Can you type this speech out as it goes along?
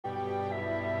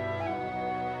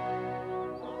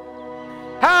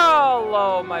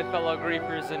Hello, my fellow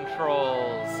griefers and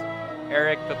trolls.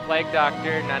 Eric the Plague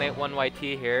Doctor,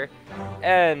 981YT here,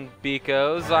 and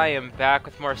beekos, I am back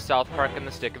with more South Park and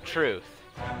the Stick of Truth.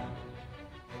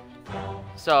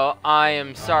 So, I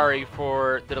am sorry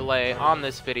for the delay on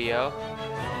this video.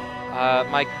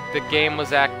 The game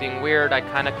was acting weird. I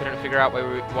kind of couldn't figure out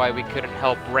why we couldn't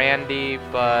help Randy,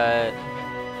 but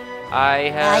I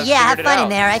have yeah, have fun in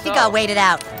there. I think I'll wait it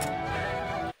out.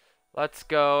 Let's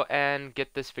go and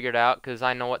get this figured out, because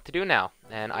I know what to do now,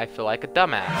 and I feel like a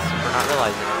dumbass for not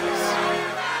realizing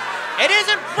this. It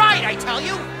isn't right, I tell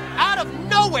you! Out of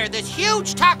nowhere, this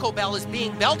huge Taco Bell is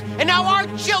being built, and now our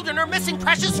children are missing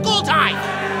precious school time!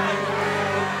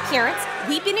 Parents,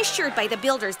 we've been assured by the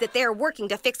builders that they are working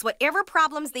to fix whatever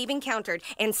problems they've encountered,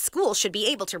 and school should be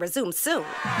able to resume soon.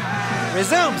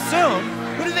 Resume soon?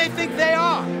 Who do they think they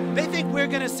are? They think we're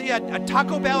gonna see a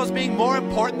Taco Bell as being more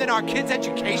important than our kids'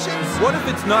 educations? What if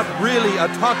it's not really a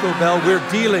Taco Bell we're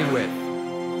dealing with?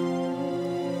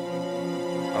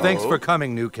 Thanks for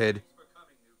coming, new kid.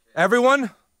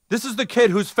 Everyone, this is the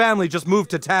kid whose family just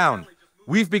moved to town.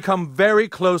 We've become very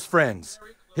close friends.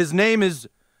 His name is...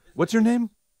 What's your name?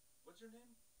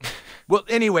 Well,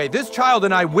 anyway, this child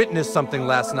and I witnessed something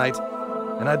last night,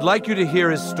 and I'd like you to hear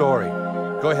his story.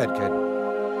 Go ahead, kid.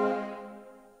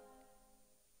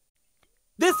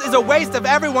 This is a waste of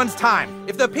everyone's time.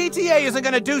 If the PTA isn't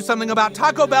gonna do something about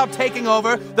Taco Bell taking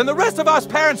over, then the rest of us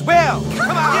parents will.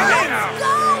 Come on! Let's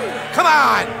go! Come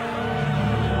on!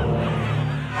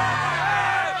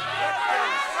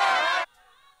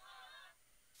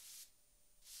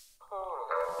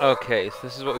 Okay, so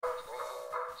this is what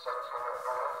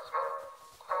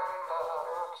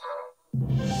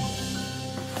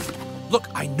Look,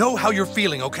 I know how you're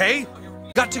feeling, okay?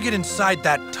 Got to get inside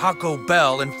that Taco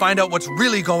Bell and find out what's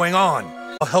really going on.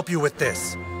 I'll help you with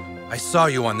this. I saw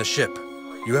you on the ship.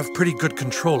 You have pretty good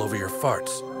control over your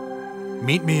farts.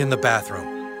 Meet me in the bathroom.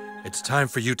 It's time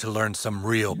for you to learn some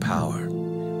real power.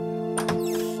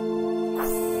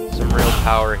 Some real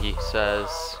power, he says.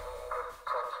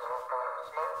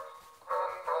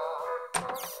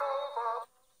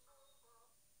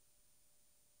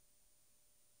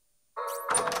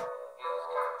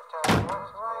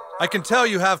 I can tell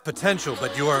you have potential,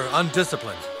 but you are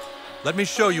undisciplined. Let me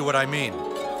show you what I mean.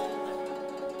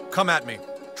 Come at me.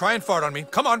 Try and fart on me.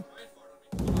 Come on.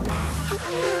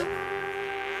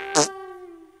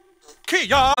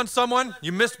 Kia on someone.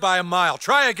 You missed by a mile.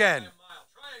 Try again.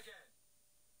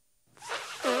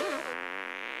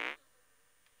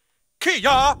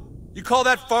 Kia! You call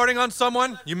that farting on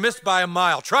someone? You missed by a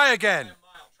mile. Try again.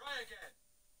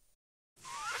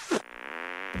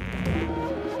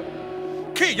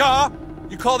 Kia!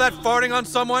 You call that farting on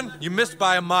someone? You missed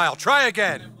by a mile. Try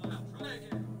again.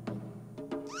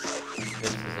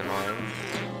 This is annoying.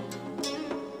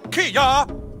 Kia!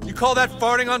 You call that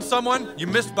farting on someone? You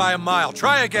missed by a mile.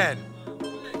 Try again.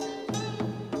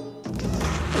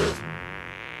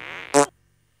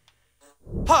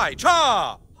 Hi,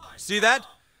 cha! See that?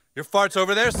 Your fart's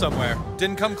over there somewhere.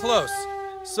 Didn't come close.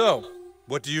 So,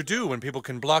 what do you do when people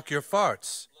can block your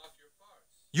farts?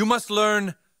 You must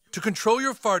learn to control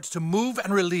your farts to move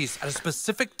and release at a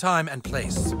specific time and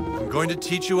place. I'm going to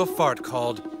teach you a fart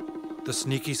called the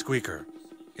Sneaky Squeaker.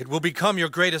 It will become your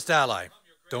greatest ally.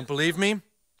 Don't believe me?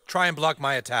 Try and block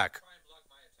my attack.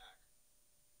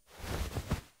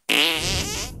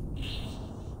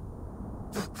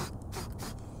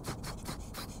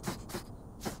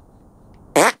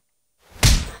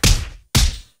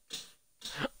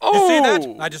 You see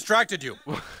that? I distracted you.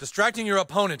 Distracting your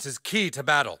opponents is key to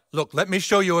battle. Look, let me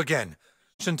show you again.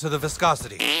 To the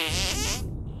viscosity.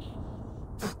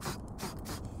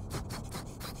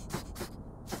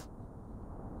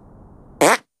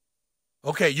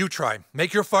 Okay, you try.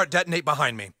 Make your fart detonate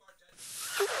behind me.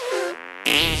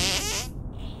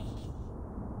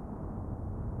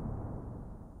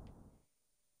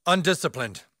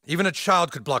 Undisciplined. Even a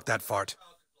child could block that fart.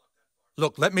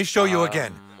 Look, let me show you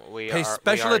again. Pay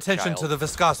special attention to the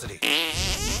viscosity.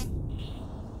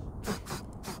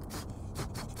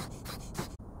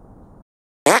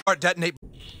 Fart detonate.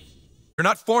 You're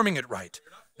not forming it right.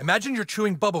 Imagine you're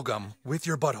chewing bubblegum with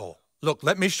your butthole. Look,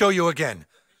 let me show you again.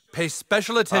 Pay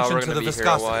special attention to the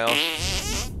viscosity.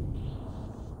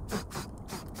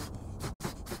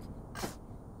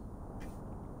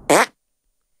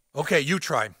 Okay, you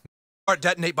try. Fart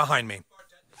detonate behind me.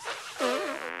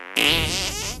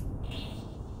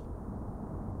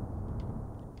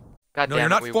 God No, damn you're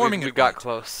not forming it. We got right.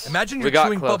 close. Imagine you're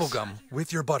chewing bubblegum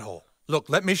with your butthole. Look,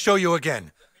 let me show you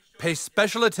again. Pay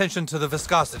special attention to the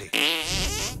viscosity.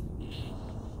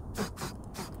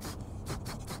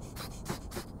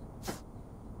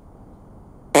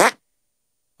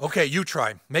 Okay, you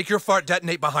try. Make your fart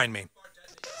detonate behind me.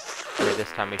 Okay,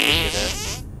 this time we should get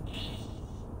it.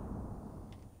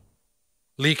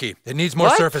 Leaky. It needs more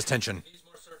What? surface tension.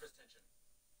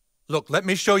 Look, let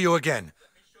me show you again.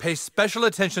 Pay special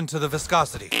attention to the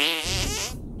viscosity.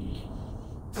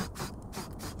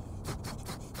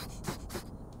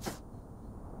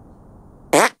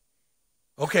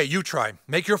 Okay, you try.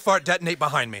 Make your fart detonate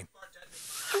behind me.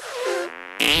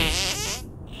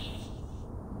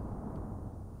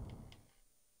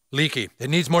 Leaky. It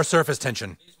needs more surface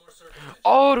tension.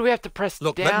 Oh, do we have to press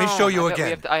Look, down? let me show you I bet we again.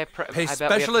 have to- I bet Pay we have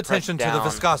special to press attention to the down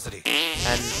viscosity.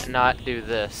 and not do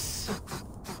this.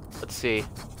 Let's see.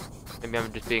 Maybe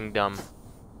I'm just being dumb.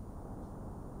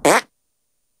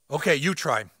 Okay, you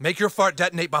try. Make your fart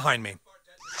detonate behind me.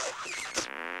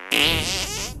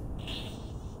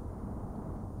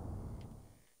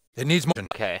 It needs more.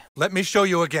 Okay. Let me show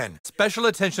you again. Special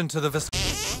attention to the viscosity.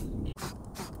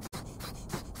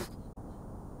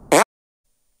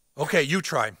 Okay, you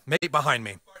try. Make it behind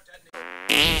me.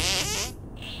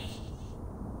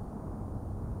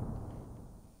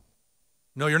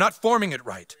 No, you're not forming it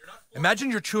right.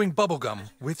 Imagine you're chewing bubblegum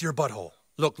with your butthole.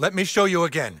 Look, let me show you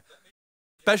again.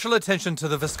 Special attention to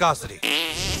the viscosity.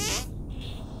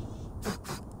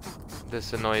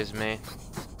 This annoys me.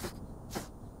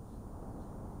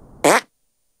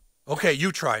 Okay,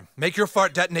 you try. Make your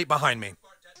fart detonate behind me.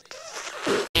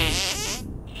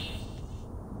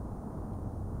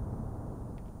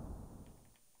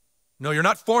 No, you're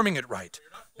not forming it right.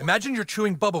 Imagine you're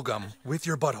chewing bubblegum with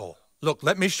your butthole. Look,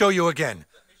 let me show you again.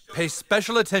 Pay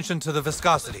special attention to the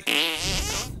viscosity.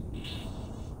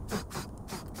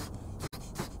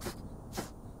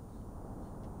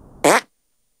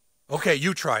 Okay,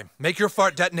 you try. Make your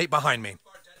fart detonate behind me.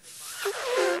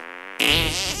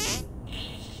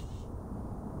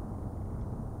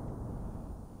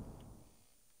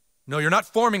 No, you're not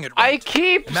forming it right. I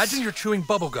keep... Imagine you're chewing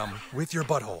bubblegum with your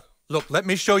butthole. Look, let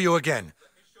me show you again.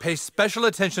 Pay special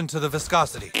attention to the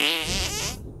viscosity.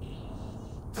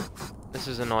 This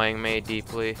is annoying me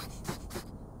deeply.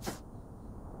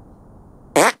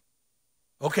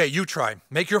 Okay, you try.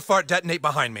 Make your fart detonate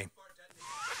behind me.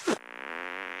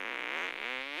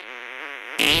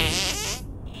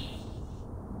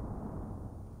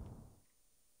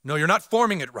 No, you're not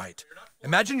forming it right.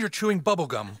 Imagine you're chewing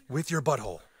bubblegum with your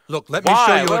butthole. Look, let me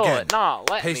show you will again. it not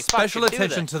let Pay me special fucking do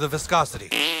attention this? to the viscosity.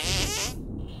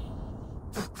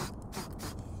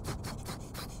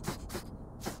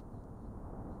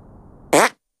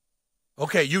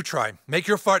 Okay, you try. Make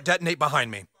your fart detonate behind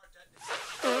me.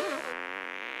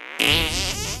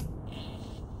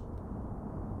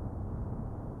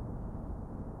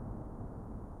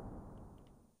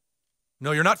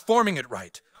 No, you're not forming it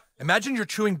right. Imagine you're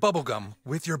chewing bubblegum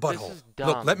with your butthole. is dumb.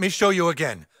 Look, let me show you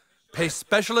again. Pay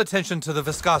special attention to the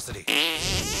viscosity.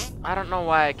 I don't know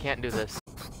why I can't do this.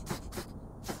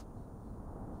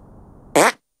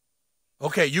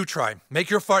 Okay, you try.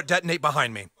 Make your fart detonate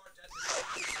behind me.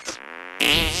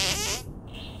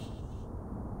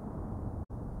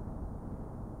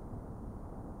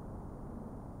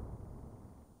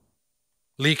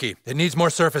 Leaky. It needs more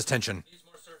surface tension.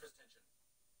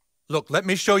 Look, let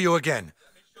me show you again.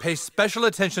 Pay special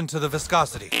attention to the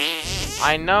viscosity.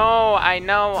 I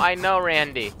know,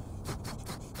 Randy.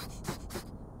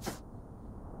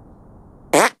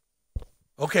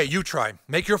 Okay, you try.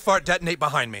 Make your fart detonate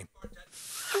behind me.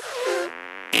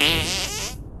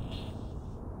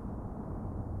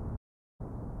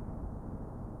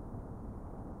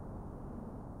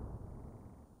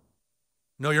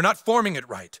 No, you're not forming it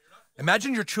right.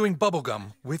 Imagine you're chewing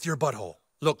bubblegum with your butthole.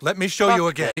 Look, let me show you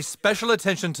again. Pay special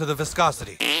attention to the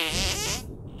viscosity.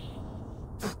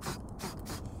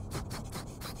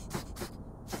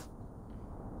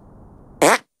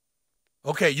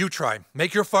 Okay, you try.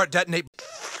 Make your fart detonate.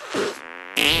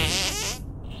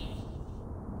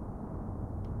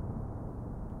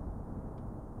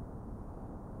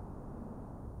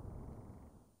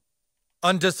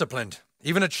 Undisciplined.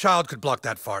 Even a child could block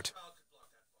that fart.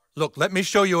 Look, let me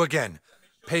show you again.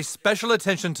 Pay special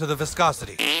attention to the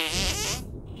viscosity.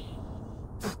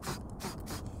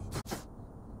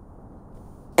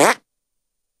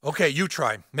 Okay, you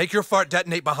try. Make your fart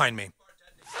detonate behind me.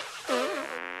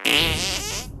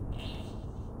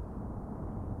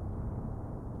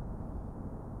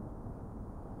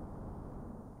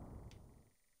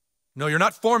 No, you're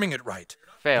not forming it right.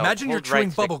 Failed. Imagine you're Hold chewing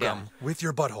right stick bubblegum down. with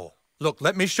your butthole. Look,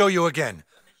 let me show you again.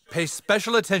 Pay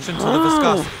special attention to the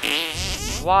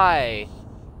viscosity. Why?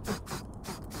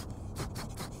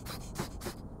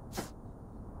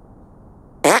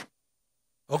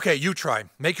 Okay, you try.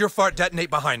 Make your fart detonate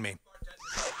behind me.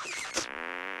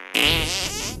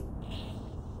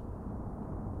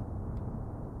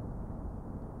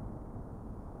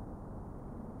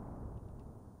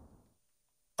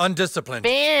 Undisciplined.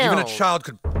 Bam! Even a child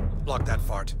could block that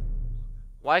fart.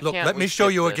 Why Look, can't let we me show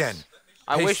skip you this? again.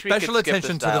 I Pay wish we could special skip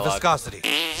attention this to the dialogue. viscosity.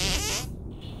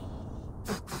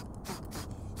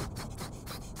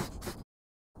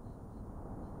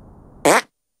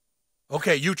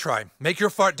 Okay, you try. Make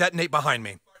your fart detonate behind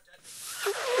me.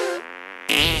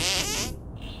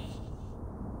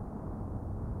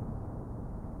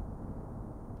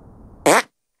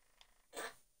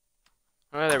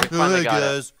 Oh, there we finally got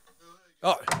it.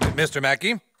 Oh, Mr.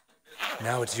 Mackey.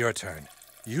 Now it's your turn.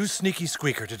 Use Sneaky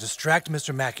Squeaker to distract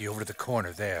Mr. Mackey over to the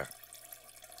corner there.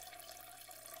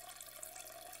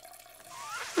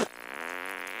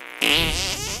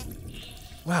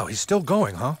 Wow, he's still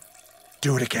going, huh?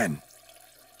 Do it again.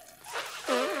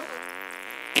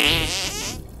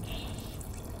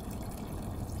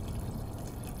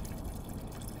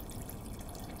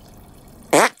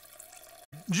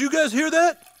 Did you guys hear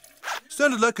that?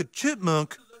 Sounded like a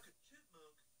chipmunk.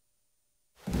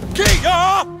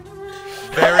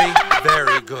 Very,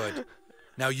 very good.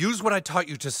 Now use what I taught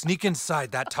you to sneak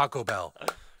inside that Taco Bell.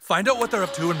 Find out what they're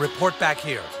up to and report back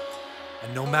here.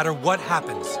 And no matter what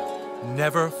happens,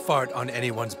 never fart on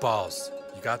anyone's balls.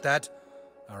 You got that?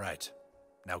 All right.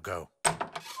 Now go.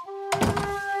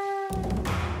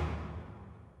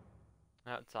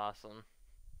 That's awesome.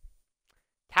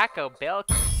 Taco Bell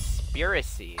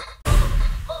conspiracy.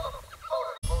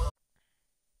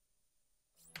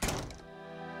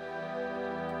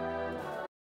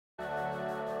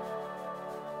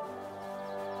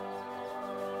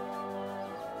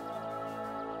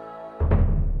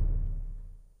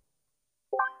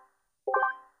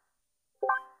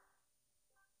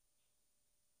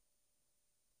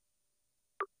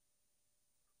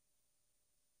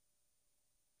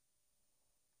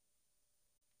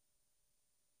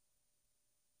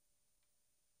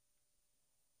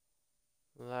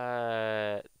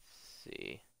 Let's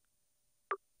see.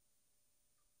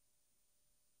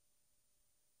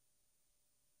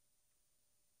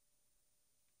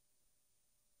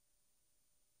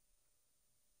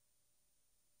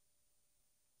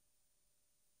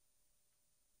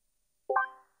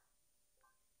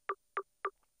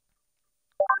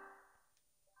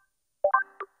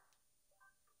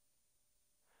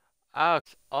 Oh,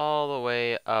 it's all the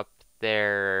way up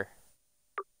there.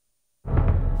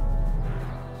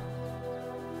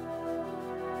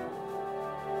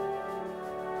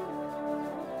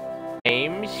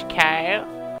 James,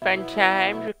 Kyle, fun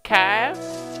times with Kyle.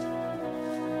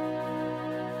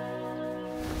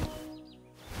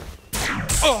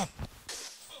 Oh!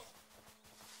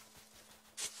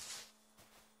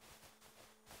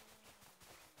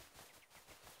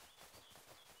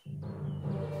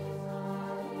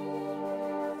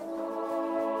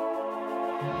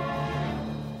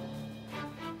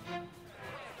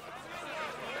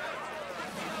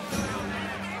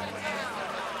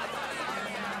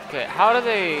 Okay, how do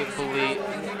they believe?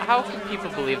 How can people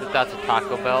believe that that's a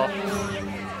Taco Bell?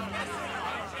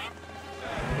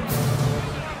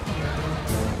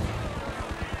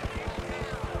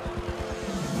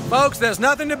 Folks, there's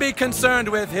nothing to be concerned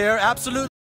with here. Absolutely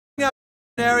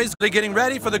is getting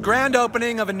ready for the grand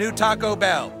opening of a new Taco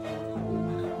Bell.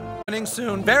 Opening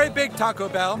soon. Very big Taco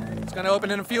Bell. It's going to open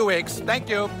in a few weeks. Thank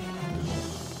you.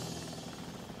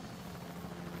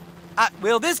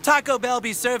 Will this Taco Bell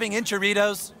be serving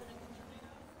enchiladas?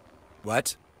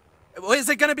 What? Well, is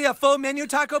it going to be a full menu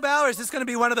Taco Bell, or is this going to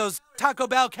be one of those Taco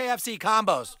Bell KFC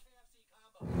combos?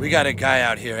 We got a guy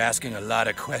out here asking a lot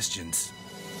of questions.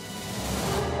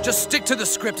 Just stick to the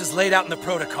script as laid out in the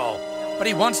protocol. But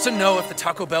he wants to know if the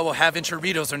Taco Bell will have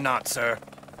enchiladas or not, sir.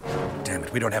 Damn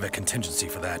it, we don't have a contingency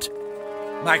for that.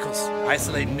 Michaels,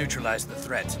 isolate and neutralize the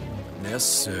threat. Yes,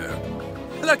 sir.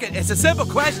 Look, it's a simple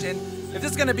question. If this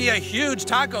is going to be a huge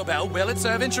Taco Bell, will it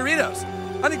serve enchiladas?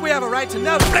 I think we have a right to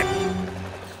know.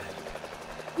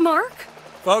 Mark?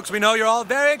 Folks, we know you're all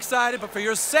very excited, but for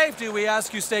your safety, we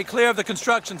ask you stay clear of the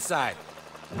construction site.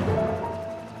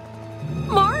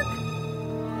 Mark?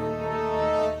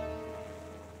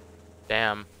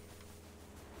 Damn.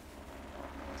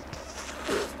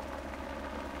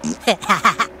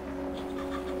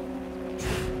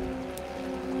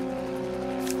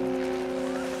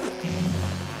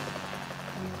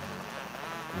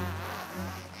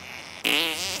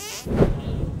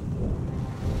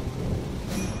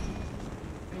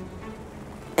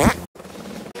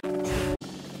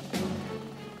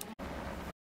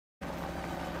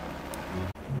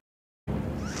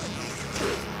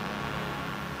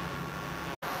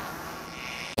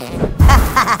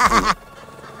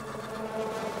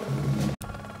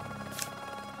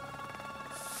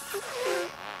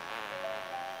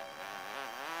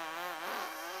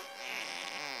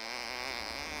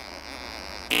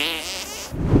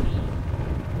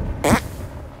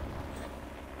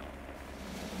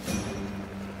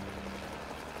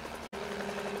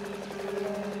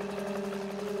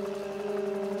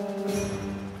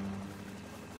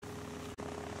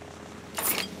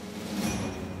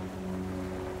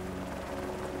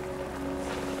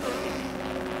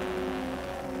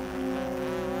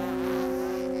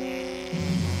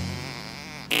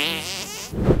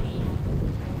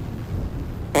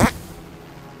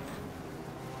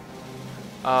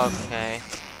 Okay.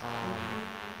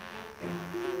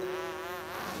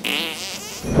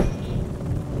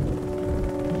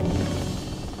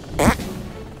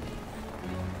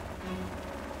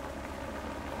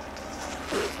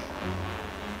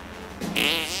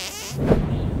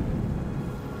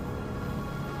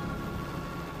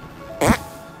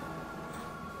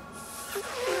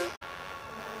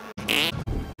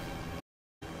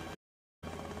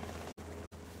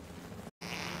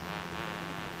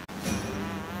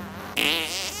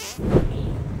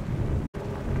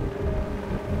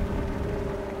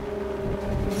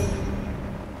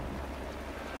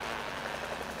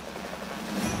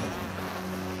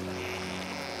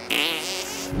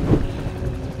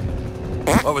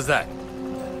 What was that?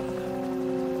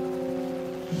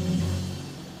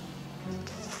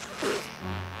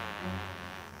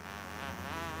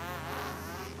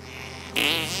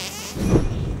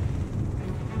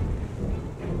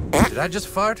 Did I just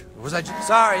fart? Or was I just...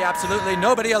 Sorry, absolutely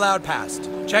nobody allowed past.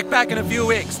 Check back in a few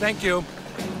weeks, thank you.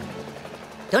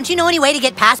 Don't you know any way to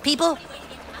get past people?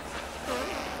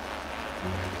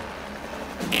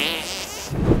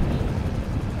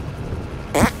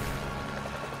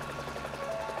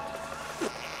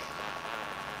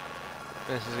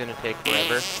 This is gonna take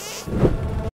forever.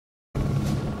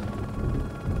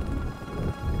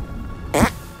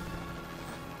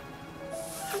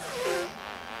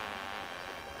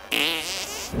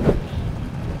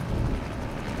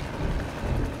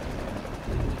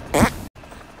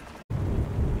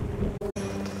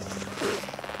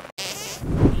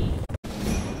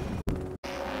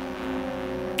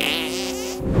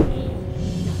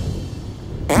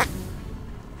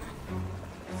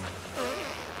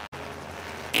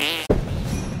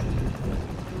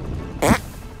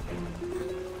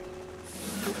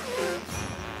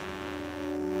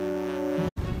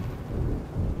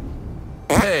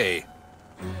 Hey.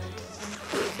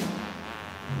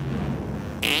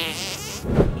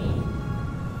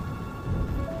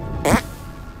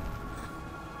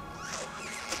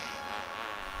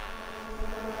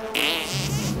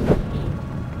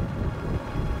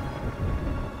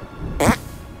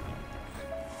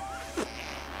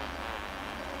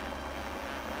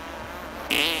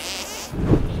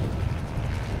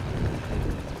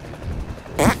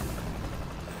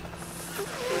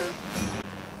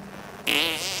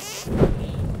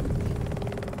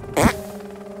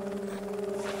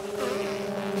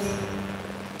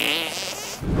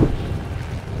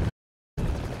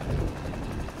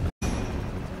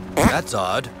 That's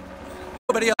odd.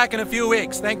 Nobody back in a few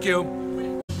weeks, thank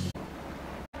you.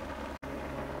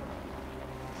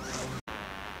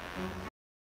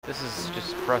 This is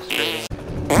just frustrating.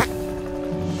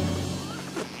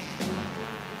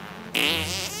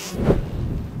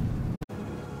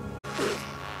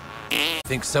 I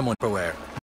think someone everywhere.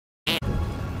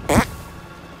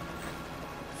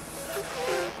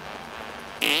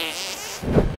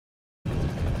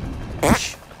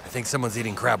 I think someone's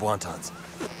eating crab wontons.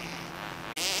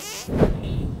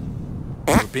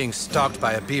 We're being stalked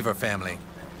by a beaver family.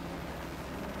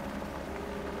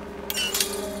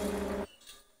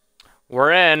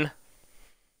 We're in.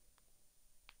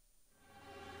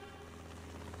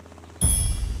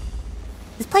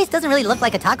 This place doesn't really look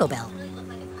like a Taco Bell.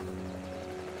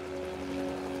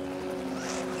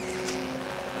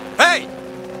 Hey!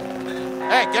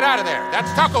 Hey, get out of there!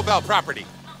 That's Taco Bell property!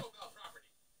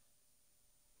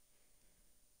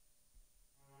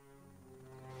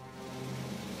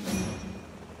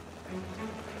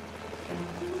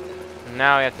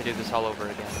 Now we have to do this all over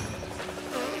again.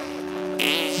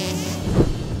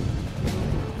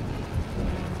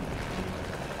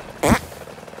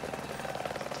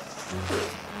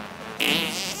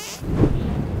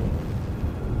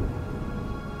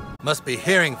 Must be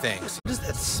hearing things. What does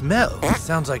that smell? It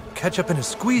sounds like ketchup in a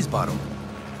squeeze bottle.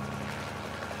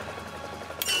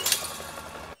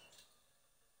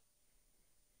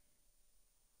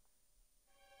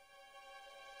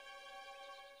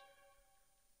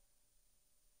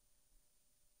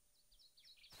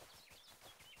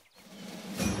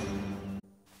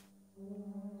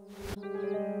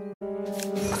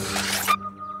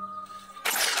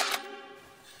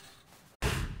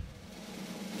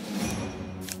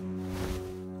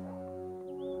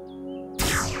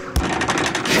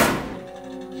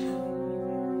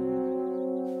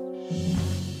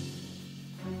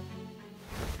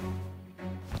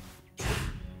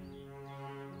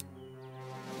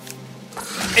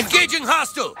 Engaging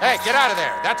hostile! Hey, get out of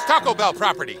there! That's Taco Bell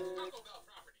property!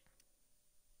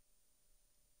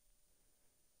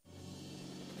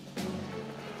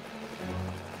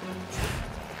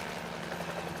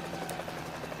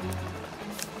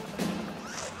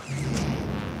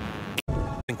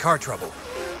 car trouble.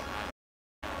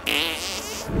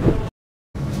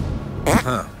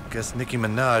 Huh. Guess Nicki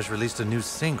Minaj released a new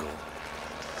single.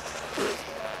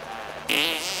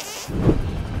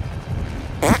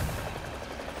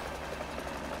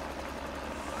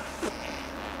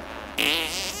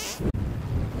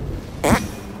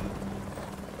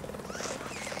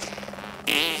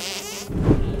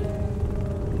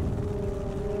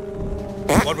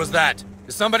 What was that?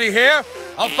 Is somebody here?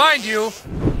 I'll find you!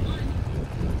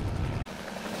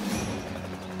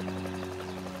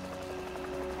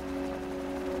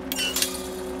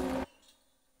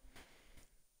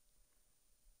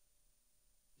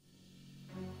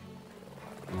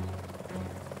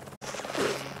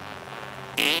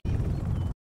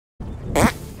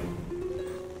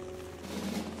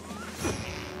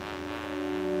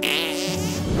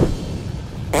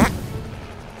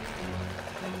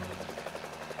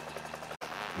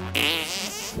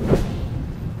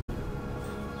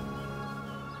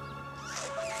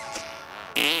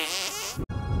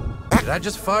 Did I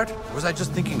just fart? Or was I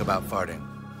just thinking about farting?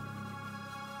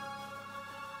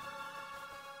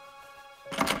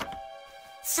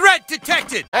 Threat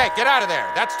detected! Hey, get out of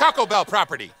there. That's Taco Bell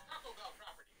property.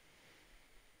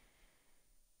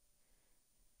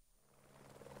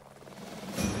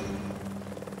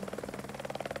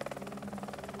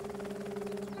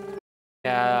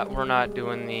 Yeah, we're not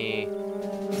doing the...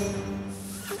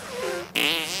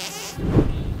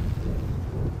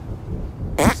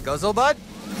 Scuzzlebud?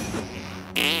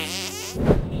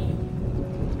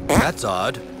 That's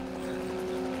odd.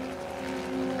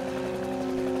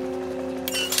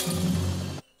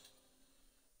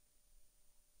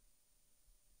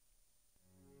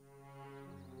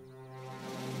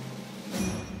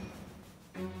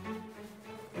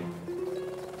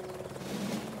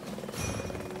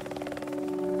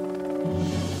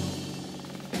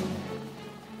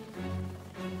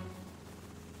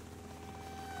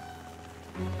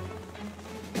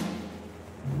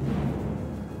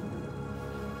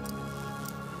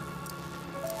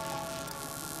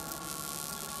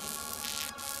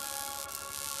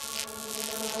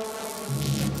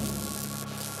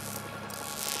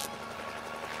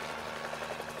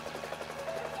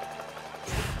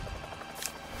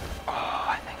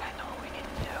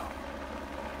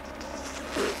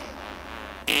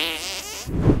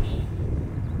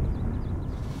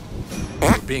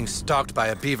 Being stalked by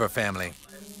a beaver family.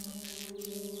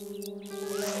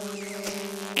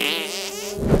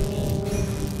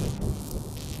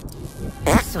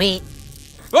 Sweet.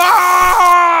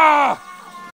 Ah!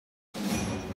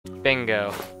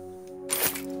 Bingo.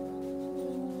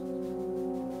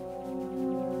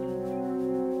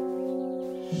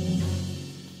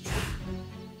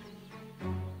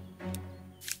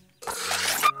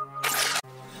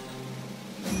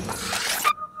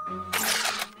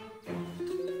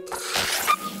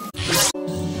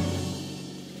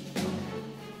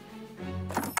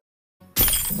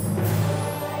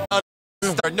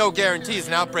 There are no guarantees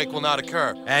an outbreak will not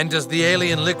occur. And does the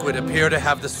alien liquid appear to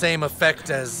have the same effect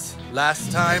as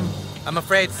last time? I'm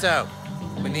afraid so.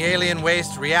 When the alien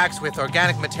waste reacts with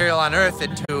organic material on Earth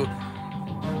into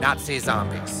Nazi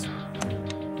zombies.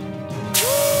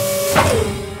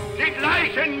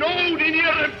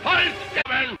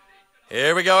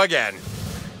 Here we go again.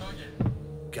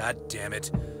 God damn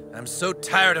it. I'm so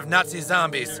tired of Nazi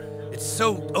zombies. It's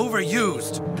so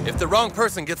overused. If the wrong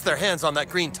person gets their hands on that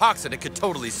green toxin, it could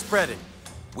totally spread it.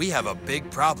 We have a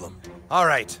big problem. All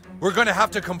right, we're gonna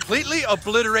have to completely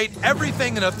obliterate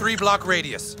everything in a 3-block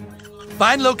radius.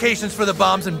 Find locations for the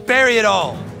bombs and bury it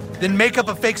all. Then make up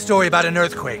a fake story about an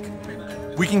earthquake.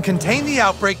 We can contain the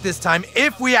outbreak this time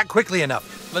if we act quickly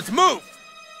enough. Let's move!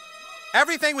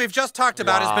 Everything we've just talked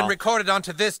about has been recorded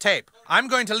onto this tape. I'm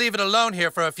going to leave it alone here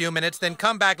for a few minutes, then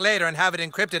come back later and have it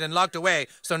encrypted and locked away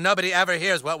so nobody ever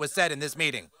hears what was said in this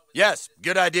meeting. Yes,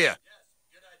 good idea.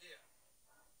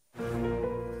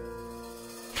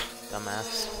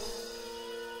 Dumbass.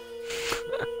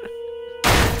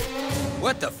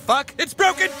 What the fuck? It's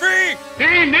broken free!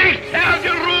 Die nicht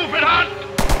hergerufen hat!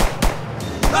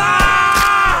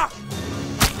 Ah!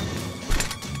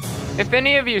 If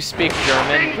any of you speak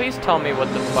German, please tell me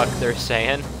what the fuck they're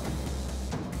saying.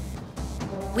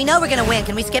 We know we're gonna win.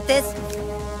 Can we skip this?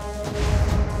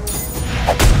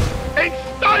 In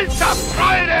stolzer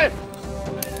Freude!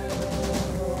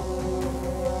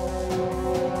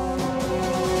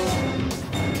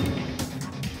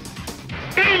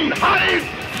 Inhalt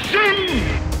Sinn!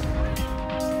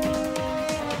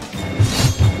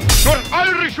 Durch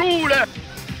eure Schule!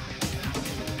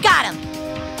 Got him!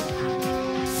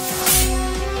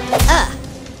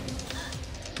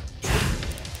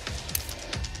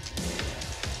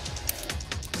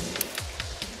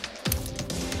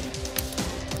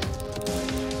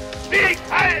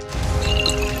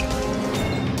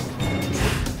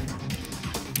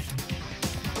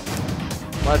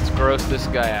 Let's gross this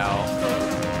guy out.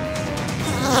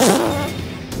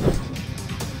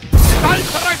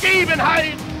 Stolze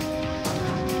Ergebenheit!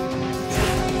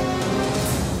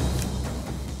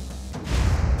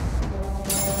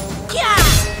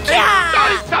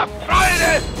 Stolzer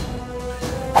Freude!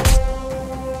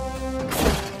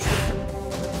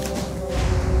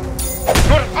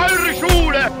 Für eure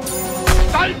Schule!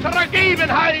 Stolzer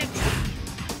Ergebenheit!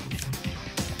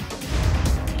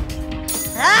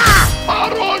 Ah!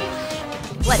 Vor uns!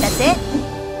 What, that's it?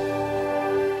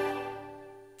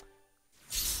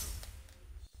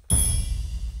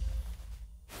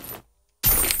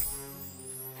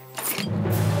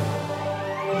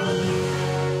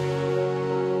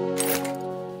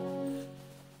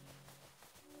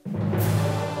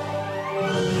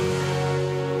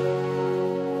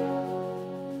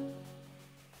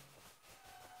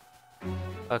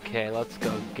 Okay, let's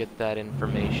go get that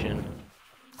information.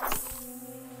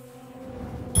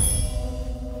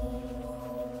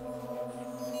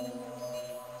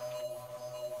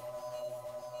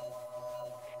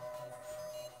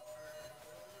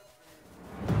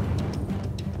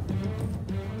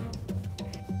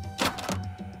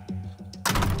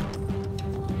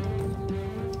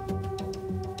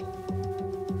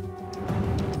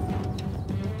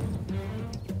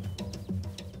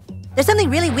 There's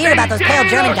something really weird about those pale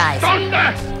German guys.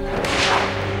 Stunde!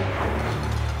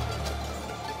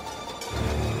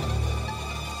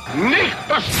 Nicht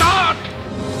der Staat!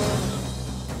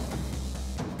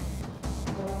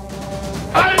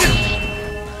 Als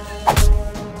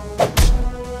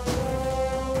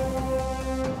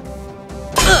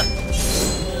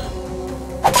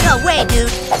No way,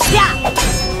 dude. Yeah!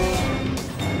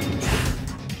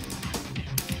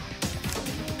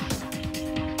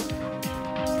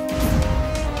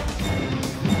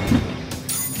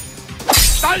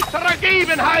 stolzer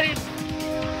Ergebenheit!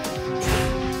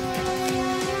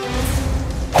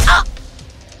 Ah!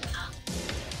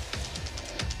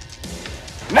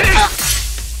 Nicht!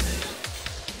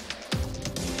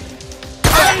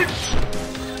 Als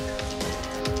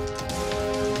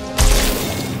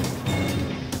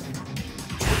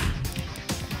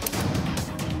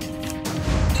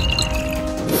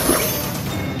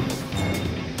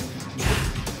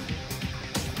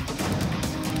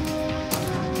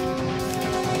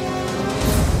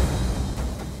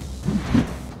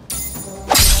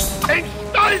in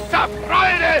stolzer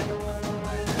Freude!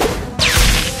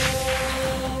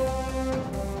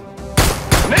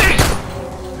 Nicht!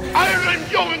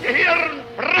 Euren jungen Gehirn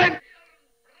brennt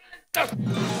das...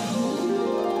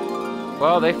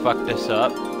 Well, they fucked us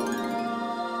up.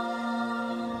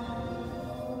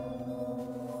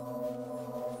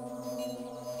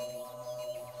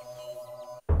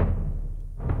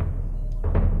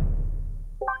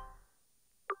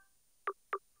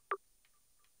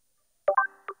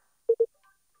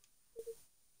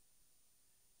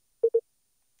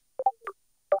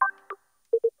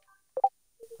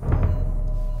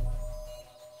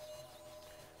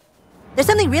 There's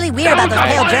something really weird about those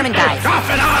pale German guys.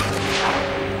 Schaffen ab!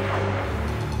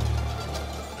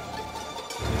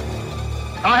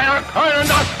 Daher können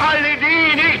das alle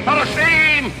die nicht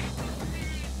verstehen!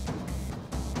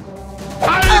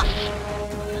 Halt!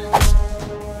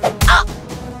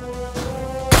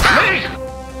 Nicht!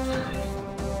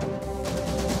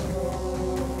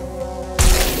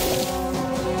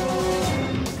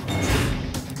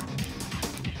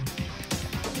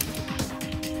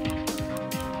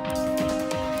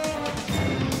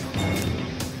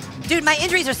 Dude, my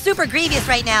injuries are super grievous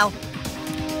right now.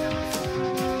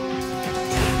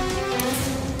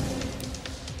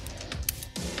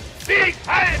 Sieg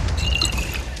heim!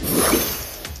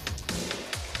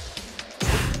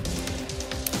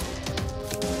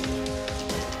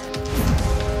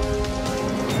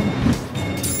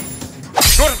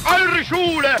 Durch eure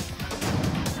Schule!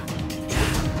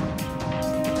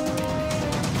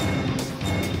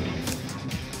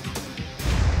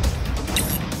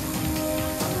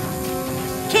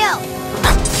 Kill!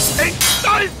 In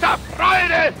stolzer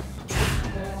Freude!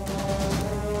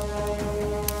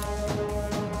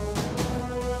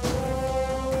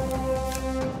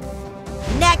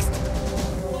 Next!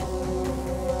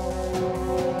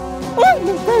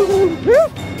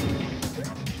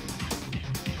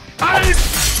 Halt!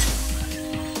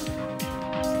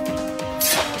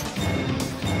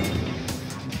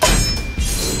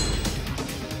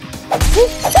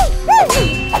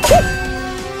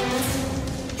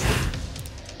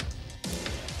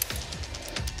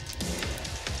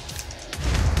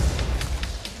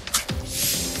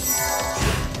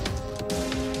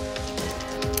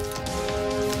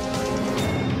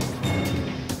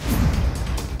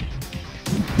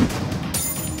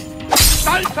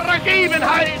 stolzer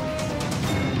Ergebenheit!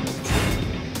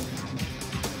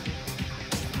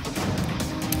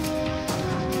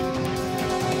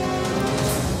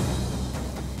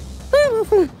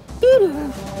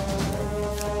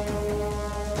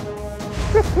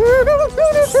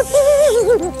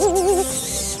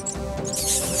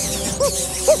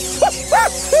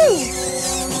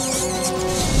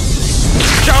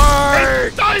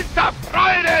 Charge! Stolzer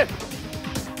Freude!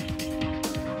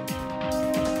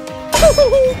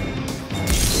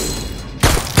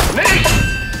 Nicht!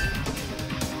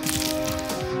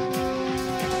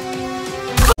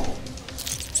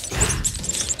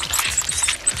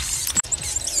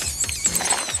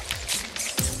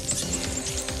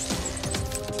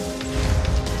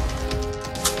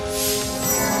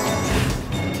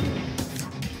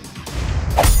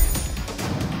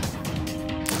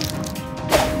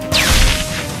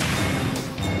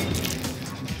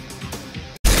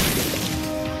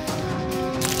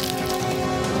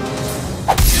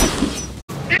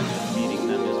 Beating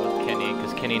them is with Kenny,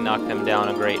 because Kenny knocked them down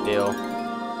a great deal.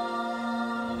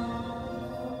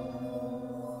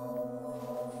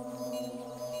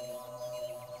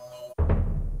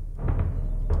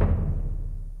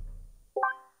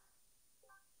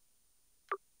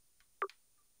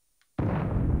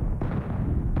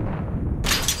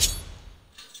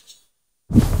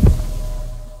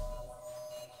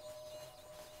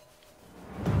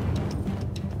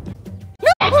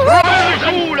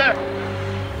 Schule!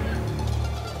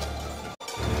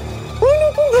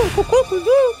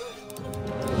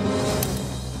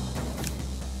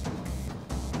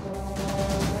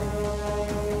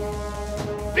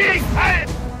 Wie halt!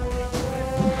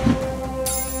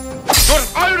 Durch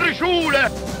eure Schule!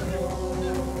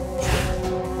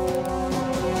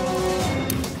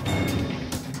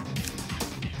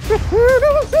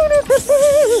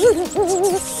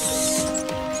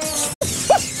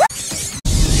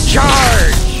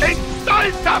 Charge! In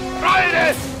stolzer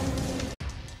Freude!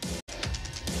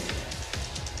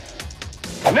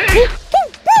 Nicht!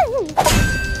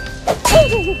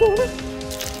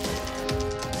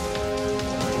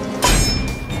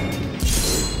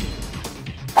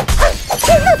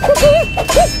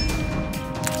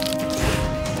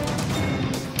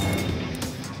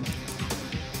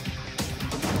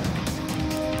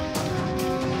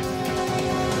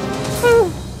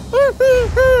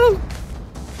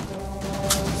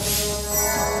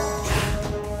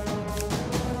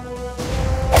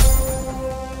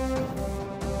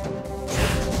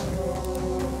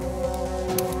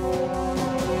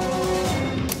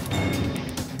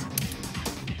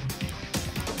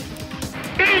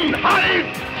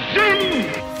 Inhalt Sinn!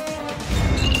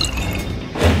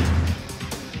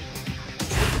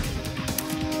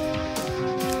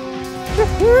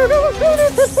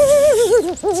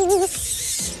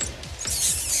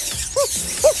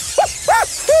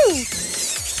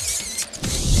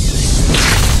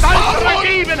 Stolzer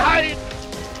Ergebenheit!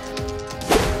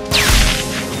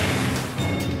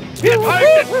 Wir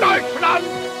töten Deutschland!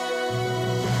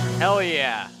 Hell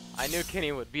yeah! I knew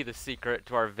Kenny would be the secret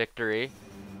to our victory.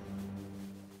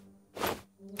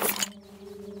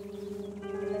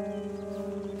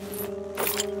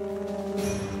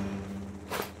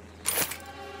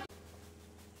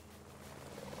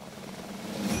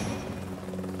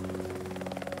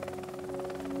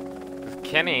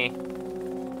 Kenny,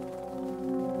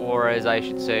 or as I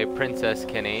should say, Princess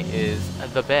Kenny, is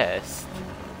the best.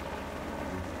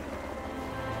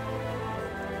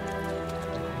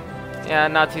 Yeah,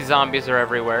 Nazi zombies are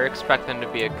everywhere. Expect them to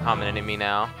be a common enemy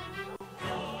now.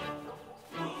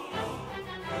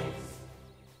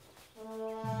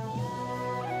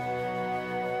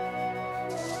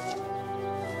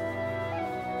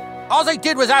 All I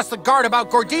did was ask the guard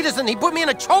about gorditas and he put me in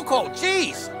a chokehold.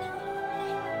 Jeez!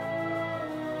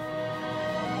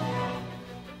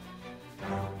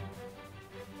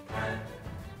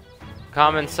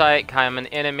 Common sight, common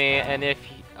enemy, and if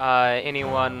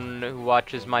anyone who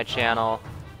watches my channel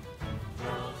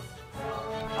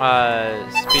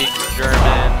speaks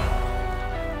German,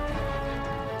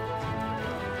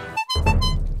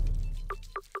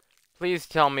 please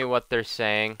tell me what they're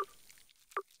saying.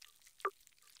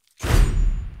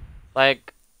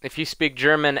 Like, if you speak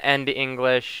German and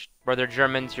English, whether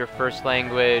German's your first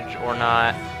language or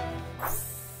not,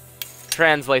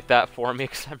 translate that for me,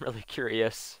 because I'm really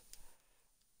curious.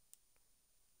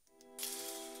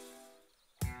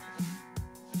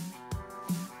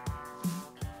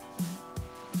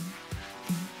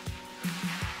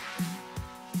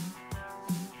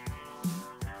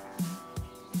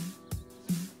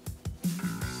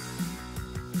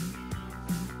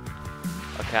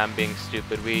 webcam being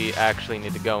stupid. We actually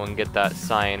need to go and get that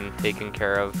sign taken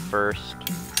care of first.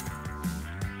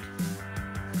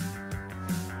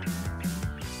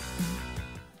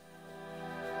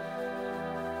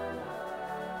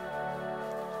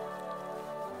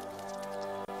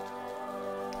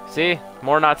 See?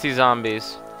 More Nazi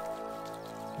zombies.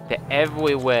 They're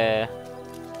everywhere.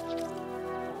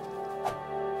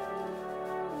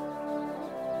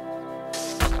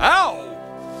 Ow!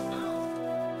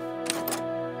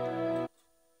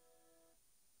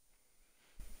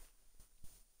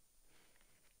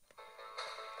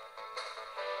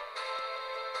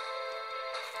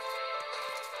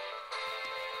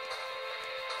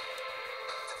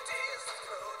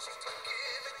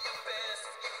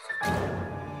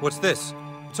 What's this?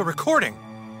 It's a recording.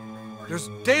 There's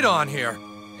data on here.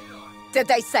 Did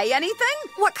they say anything?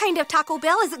 What kind of Taco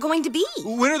Bell is it going to be?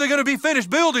 When are they going to be finished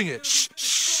building it? Shh,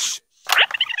 shh.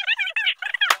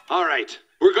 All right,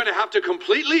 we're going to have to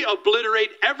completely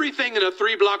obliterate everything in a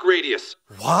 3-block radius.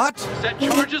 What? Set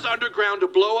charges underground to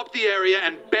blow up the area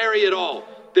and bury it all.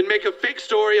 Then make a fake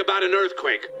story about an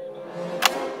earthquake.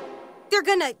 They're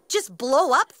gonna just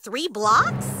blow up 3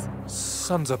 blocks?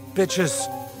 Sons of bitches.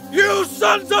 You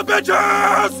sons of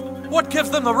bitches! What gives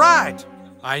them the right?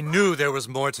 I knew there was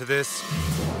more to this.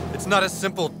 It's not a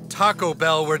simple Taco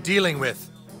Bell we're dealing with.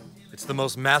 It's the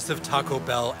most massive Taco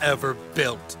Bell ever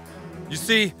built. You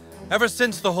see, ever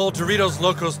since the whole Doritos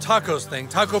Locos Tacos thing,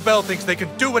 Taco Bell thinks they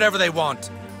can do whatever they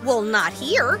want. Well, not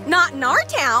here. Not in our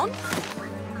town.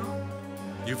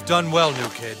 You've done well, new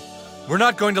kid. We're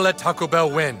not going to let Taco Bell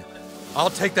win. I'll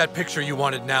take that picture you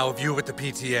wanted now of you with the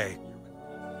PTA.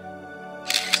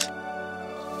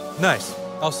 Nice.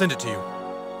 I'll send it to you.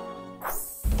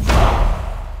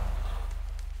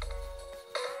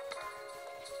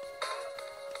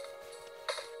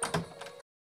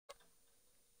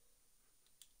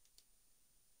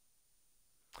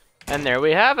 And there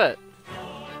we have it.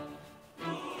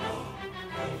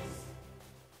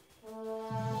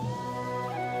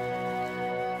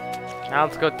 Now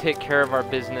let's go take care of our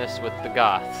business with the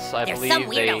Goths. There's some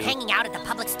weirdo hanging out at the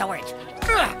public storage.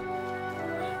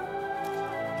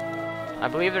 I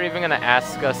believe they're even gonna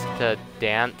ask us to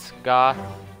dance, Goth.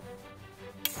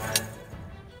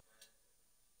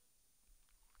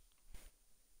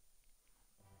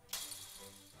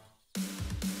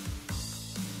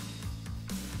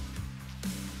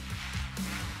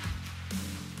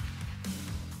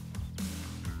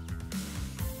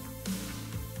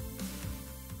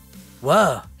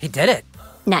 Whoa, he did it.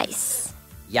 Nice.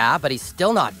 Yeah, but he's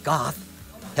still not Goth.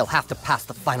 He'll have to pass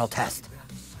the final test.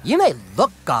 You may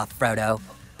look Goth, Frodo,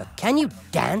 but can you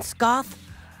dance Goth?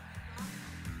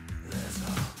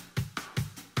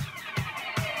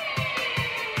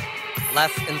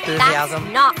 Less enthusiasm?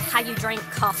 That's not how you drink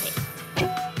coffee.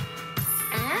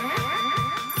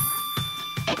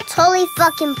 Totally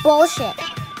fucking bullshit.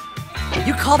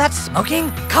 You call that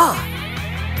smoking? God!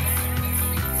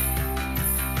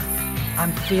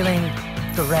 I'm feeling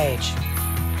the rage.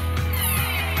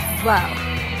 Whoa.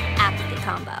 Apathy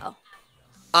combo.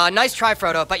 Nice try,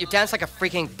 Frodo, but you dance like a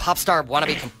freaking pop star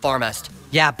wannabe conformist.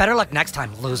 Yeah, better luck next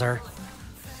time, loser.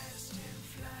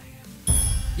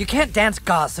 You can't dance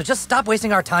Goth, so just stop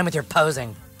wasting our time with your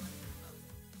posing.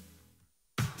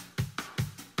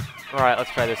 Alright,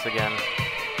 let's try this again.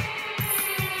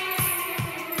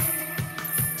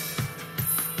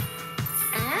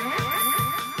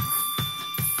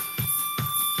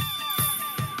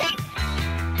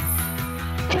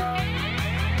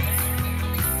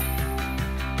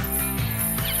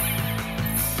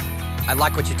 I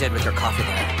like what you did with your coffee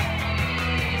there.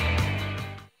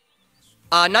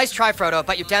 Nice try, Frodo,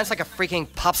 but you dance like a freaking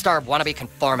pop star wannabe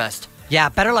conformist. Yeah,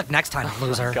 better luck next time,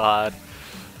 loser. God.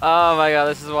 Oh my god,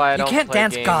 this is why I don't play You can't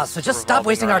dance games Goth, so just stop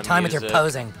wasting our time with your music.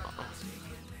 posing.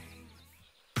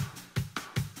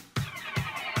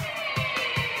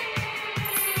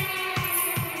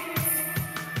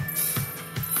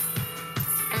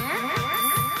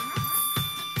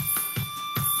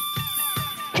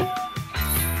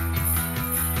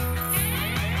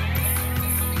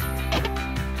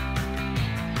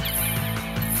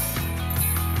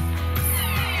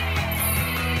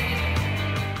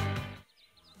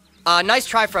 Nice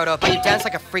try, Frodo, but you dance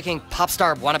like a freaking pop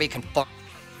star wannabe conform.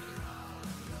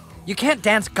 You can't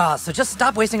dance Goth, so just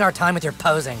stop wasting our time with your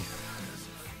posing.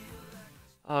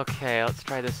 Okay, let's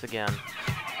try this again.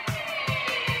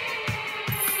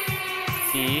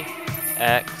 B,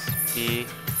 X, B,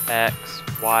 X,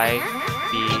 Y,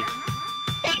 B.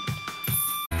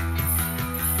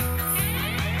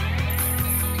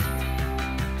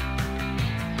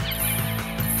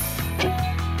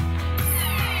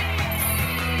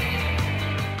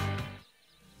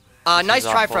 Nice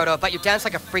try, Frodo, but you dance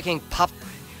like a freaking pup.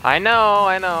 I know,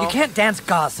 I know. You can't dance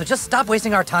Goth, so just stop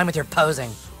wasting our time with your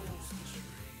posing.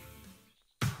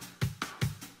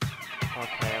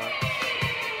 Okay, let's see.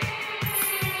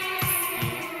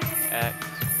 E, X,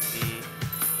 B,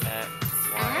 X,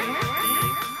 Y,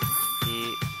 B,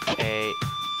 E, A,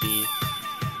 B.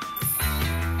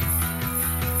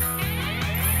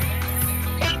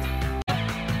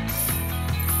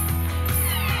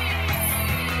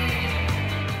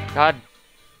 God.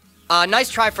 Nice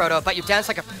try, Frodo, but you dance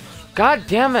like a... God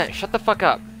damn it, shut the fuck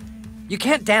up. You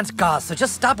can't dance Goth, so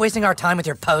just stop wasting our time with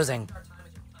your posing.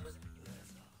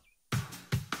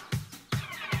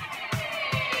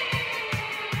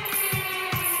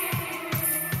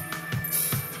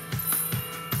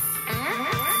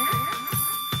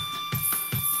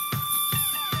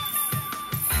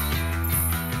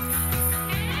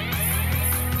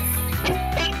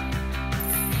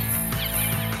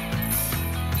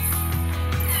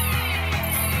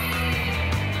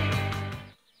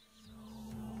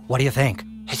 What do you think?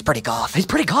 He's pretty goth. He's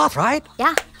pretty goth, right?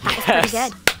 Yeah, that was pretty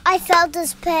good. I felt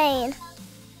his pain.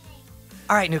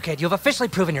 All right, new kid, you've officially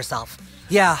proven yourself.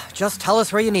 Yeah, just tell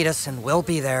us where you need us and we'll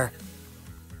be there.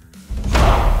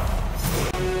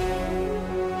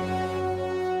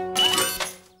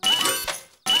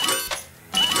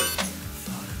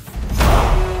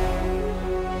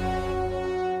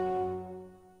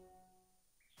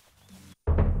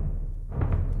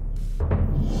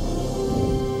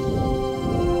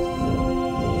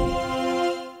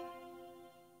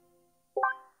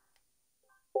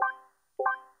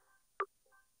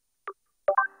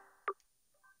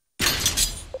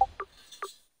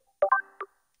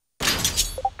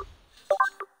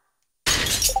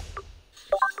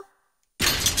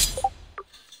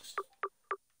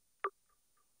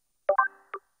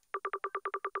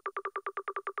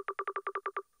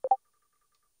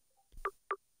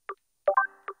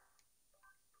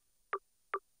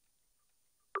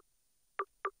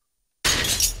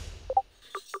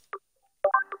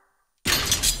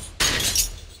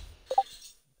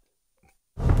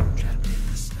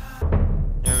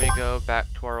 Go back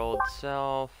to our old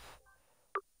self.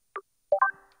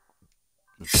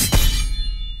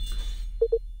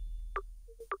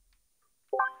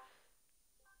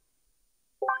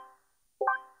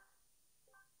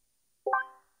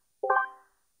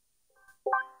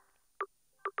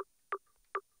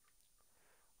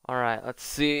 All right, let's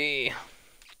see.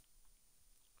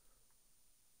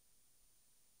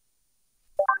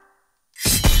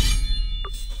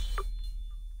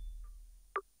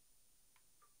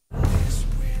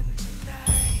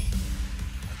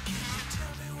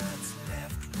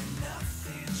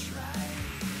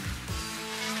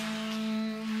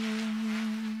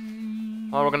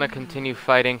 Well, we're gonna continue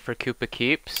fighting for Kuppa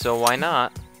Keep, so why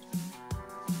not?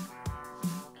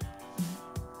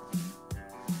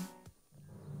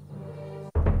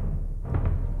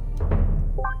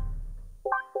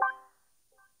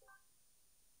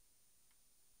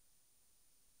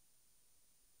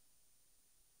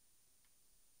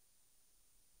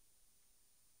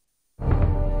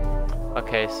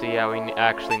 Okay, so yeah, we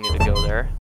actually need to go there.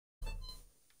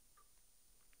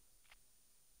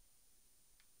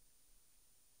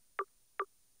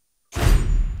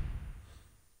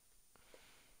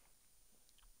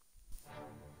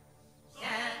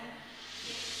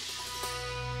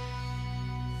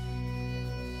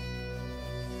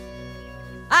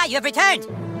 Ah, you have returned!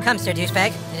 Come, Sir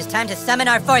Douchebag. It is time to summon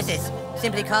our forces.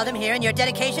 Simply call them here and your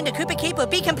dedication to Kuppa Keep will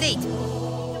be complete.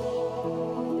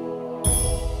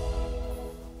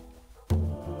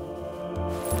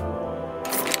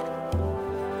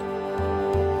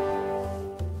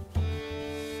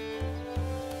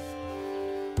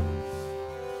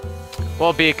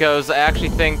 Well, beekos, I actually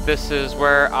think this is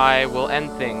where I will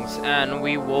end things, and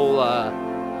we will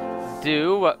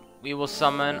we will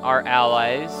summon our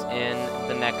allies in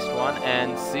the next one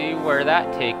and see where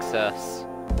that takes us.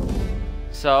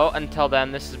 So, until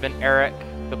then, this has been Eric,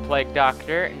 the Plague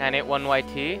Doctor,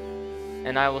 981YT,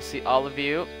 and I will see all of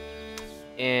you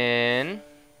in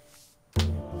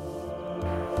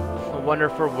the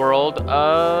wonderful world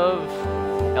of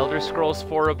Elder Scrolls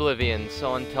 4 Oblivion.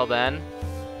 So until then,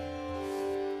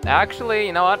 actually,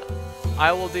 you know what?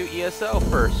 I will do ESO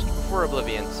first, before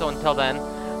Oblivion. So until then,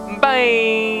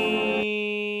 bye!